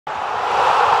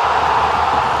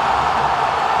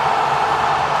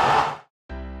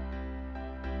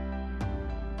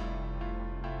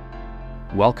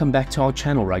Welcome back to our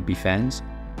channel, rugby fans.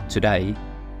 Today,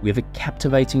 we have a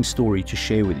captivating story to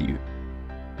share with you.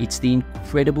 It's the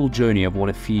incredible journey of one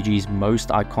of Fiji's most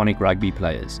iconic rugby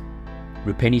players,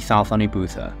 Rupeni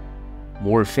Caucaunibuca,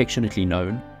 more affectionately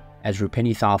known as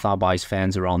Rupeni Cauca by his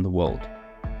fans around the world.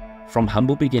 From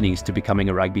humble beginnings to becoming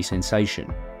a rugby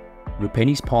sensation,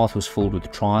 Rupeni's path was filled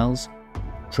with trials,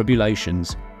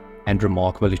 tribulations, and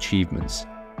remarkable achievements.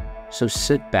 So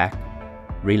sit back,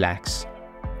 relax,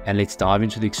 and let's dive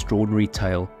into the extraordinary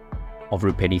tale of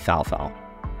Rupeni Cauca.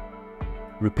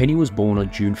 Rupeni was born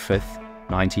on June 5th,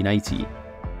 1980,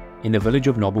 in the village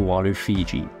of Nobuwalu,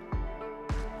 Fiji.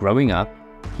 Growing up,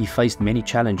 he faced many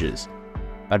challenges,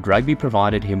 but rugby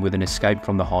provided him with an escape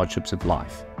from the hardships of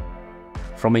life.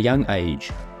 From a young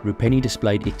age, Rupeni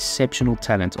displayed exceptional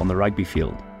talent on the rugby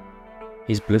field.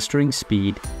 His blistering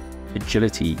speed,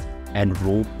 agility, and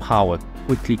raw power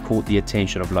quickly caught the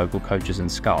attention of local coaches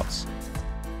and scouts.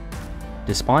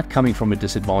 Despite coming from a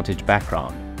disadvantaged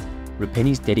background,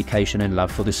 Rupeni's dedication and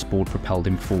love for the sport propelled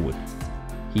him forward.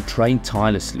 He trained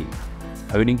tirelessly,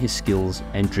 honing his skills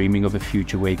and dreaming of a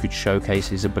future where he could showcase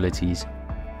his abilities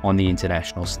on the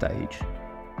international stage.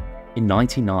 In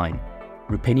 1999,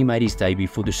 Rupeni made his debut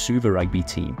for the Super Rugby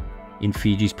team in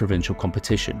Fiji's provincial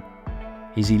competition.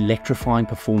 His electrifying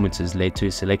performances led to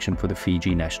his selection for the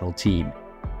Fiji national team,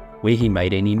 where he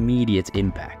made an immediate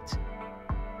impact.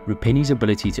 Rupeni's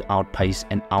ability to outpace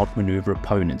and outmaneuver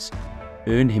opponents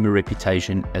earned him a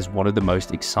reputation as one of the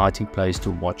most exciting players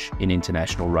to watch in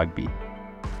international rugby.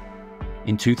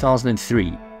 In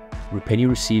 2003, Rupeni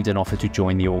received an offer to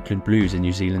join the Auckland Blues in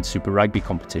New Zealand's Super Rugby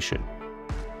competition.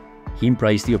 He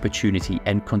embraced the opportunity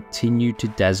and continued to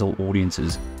dazzle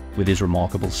audiences with his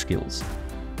remarkable skills.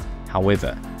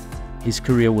 However, his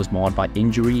career was marred by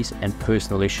injuries and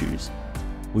personal issues,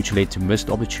 which led to missed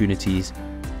opportunities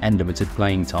and limited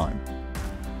playing time.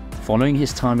 Following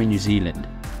his time in New Zealand,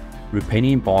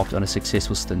 Rupeni embarked on a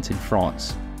successful stint in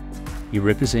France. He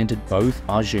represented both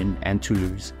Agen and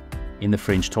Toulouse in the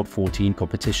French Top 14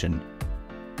 competition.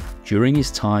 During his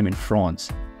time in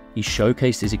France, he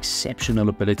showcased his exceptional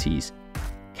abilities,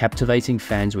 captivating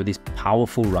fans with his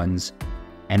powerful runs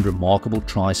and remarkable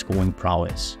try-scoring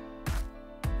prowess.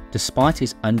 Despite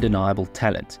his undeniable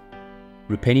talent,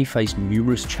 Rupeni faced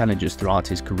numerous challenges throughout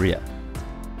his career.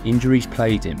 Injuries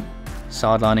plagued him,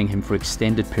 sidelining him for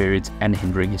extended periods and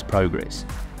hindering his progress.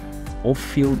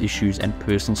 Off-field issues and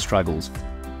personal struggles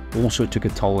also took a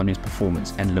toll on his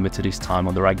performance and limited his time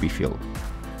on the rugby field.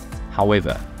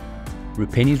 However,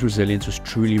 Rupeni's resilience was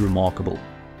truly remarkable.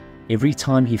 Every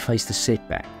time he faced a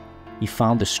setback, he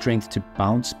found the strength to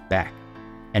bounce back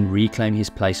and reclaim his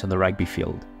place on the rugby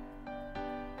field.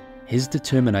 His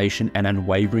determination and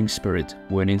unwavering spirit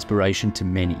were an inspiration to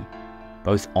many,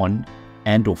 both on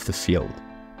and off the field.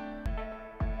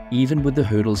 Even with the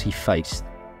hurdles he faced,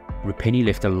 Rupeni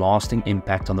left a lasting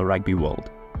impact on the rugby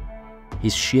world.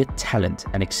 His sheer talent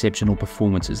and exceptional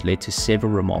performances led to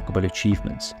several remarkable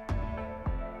achievements.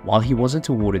 While he wasn't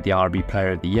awarded the RB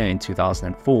Player of the Year in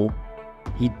 2004,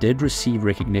 he did receive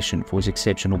recognition for his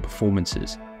exceptional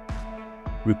performances.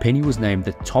 Rupeni was named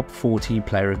the Top 14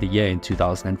 Player of the Year in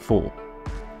 2004,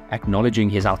 acknowledging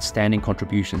his outstanding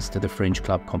contributions to the French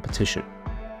club competition.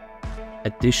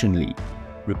 Additionally,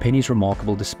 Rupeni's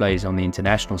remarkable displays on the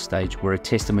international stage were a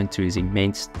testament to his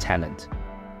immense talent.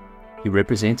 He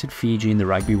represented Fiji in the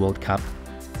Rugby World Cup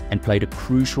and played a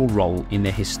crucial role in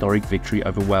their historic victory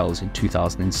over Wales in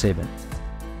 2007.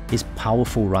 His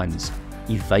powerful runs,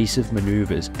 evasive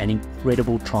maneuvers, and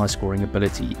incredible try-scoring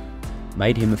ability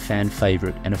made him a fan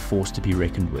favourite and a force to be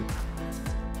reckoned with.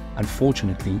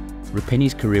 Unfortunately,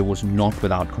 Rupeni's career was not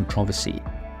without controversy.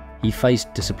 He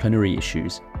faced disciplinary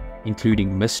issues,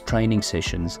 including missed training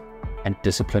sessions and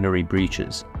disciplinary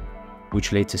breaches,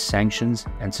 which led to sanctions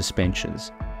and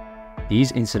suspensions.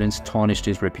 These incidents tarnished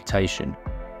his reputation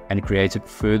and created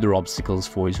further obstacles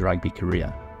for his rugby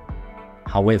career.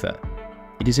 However,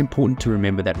 it is important to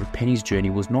remember that Rupeni's journey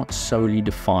was not solely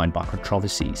defined by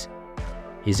controversies.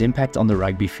 His impact on the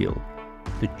rugby field,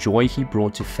 the joy he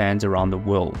brought to fans around the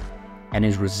world, and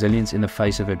his resilience in the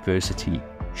face of adversity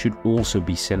should also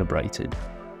be celebrated.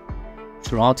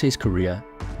 Throughout his career,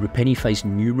 Rupeni faced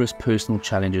numerous personal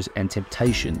challenges and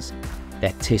temptations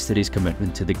that tested his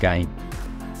commitment to the game.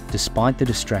 Despite the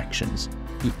distractions,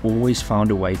 he always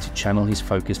found a way to channel his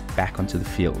focus back onto the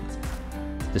field,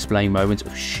 displaying moments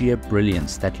of sheer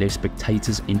brilliance that left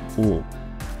spectators in awe.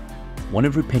 One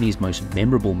of Rupeni's most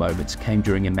memorable moments came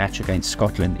during a match against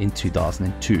Scotland in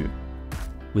 2002.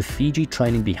 With Fiji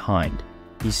trailing behind,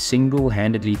 he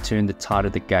single-handedly turned the tide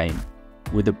of the game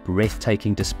with a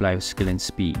breathtaking display of skill and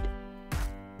speed.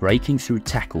 breaking through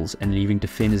tackles and leaving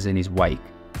defenders in his wake.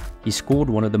 He scored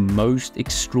one of the most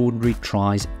extraordinary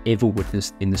tries ever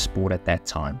witnessed in the sport at that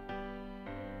time.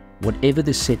 Whatever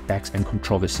the setbacks and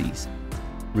controversies,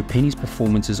 Rupeni's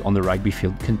performances on the rugby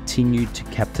field continued to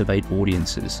captivate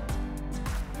audiences.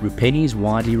 Rupeni is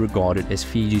widely regarded as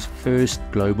Fiji's first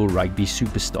global rugby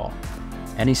superstar,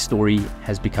 and his story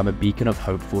has become a beacon of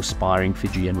hope for aspiring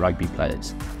Fijian rugby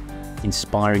players,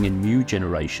 inspiring a new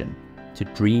generation to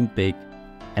dream big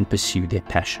and pursue their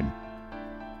passion.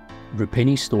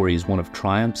 Rupeni's story is one of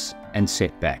triumphs and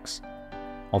setbacks,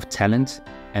 of talent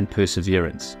and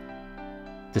perseverance.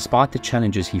 Despite the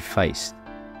challenges he faced,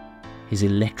 his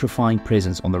electrifying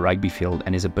presence on the rugby field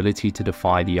and his ability to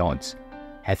defy the odds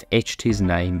have etched his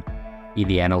name in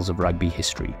the annals of rugby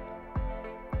history.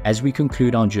 As we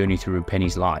conclude our journey through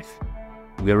Rupeni's life,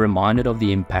 we are reminded of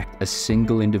the impact a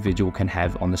single individual can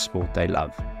have on the sport they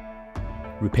love.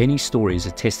 Rupeni's story is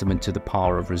a testament to the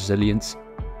power of resilience,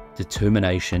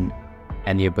 determination,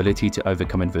 and the ability to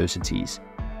overcome adversities.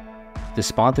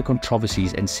 Despite the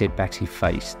controversies and setbacks he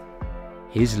faced,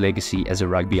 his legacy as a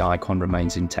rugby icon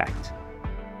remains intact.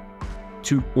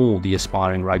 To all the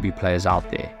aspiring rugby players out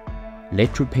there,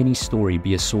 let Rupeni's story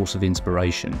be a source of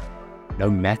inspiration, no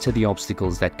matter the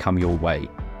obstacles that come your way.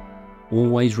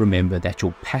 Always remember that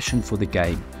your passion for the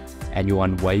game and your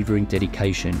unwavering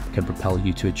dedication can propel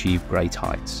you to achieve great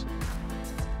heights.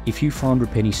 If you found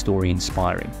Rupeni's story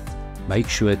inspiring, make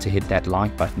sure to hit that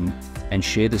like button and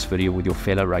share this video with your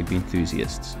fellow rugby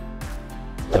enthusiasts.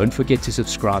 Don't forget to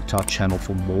subscribe to our channel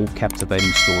for more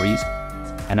captivating stories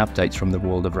and updates from the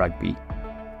world of rugby.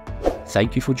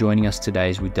 Thank you for joining us today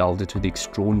as we delved into the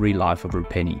extraordinary life of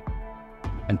Rupeni.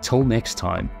 Until next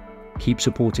time, keep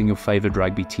supporting your favorite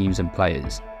rugby teams and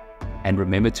players, and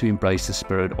remember to embrace the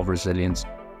spirit of resilience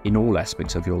in all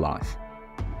aspects of your life.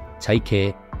 Take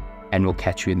care, and we'll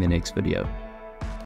catch you in the next video.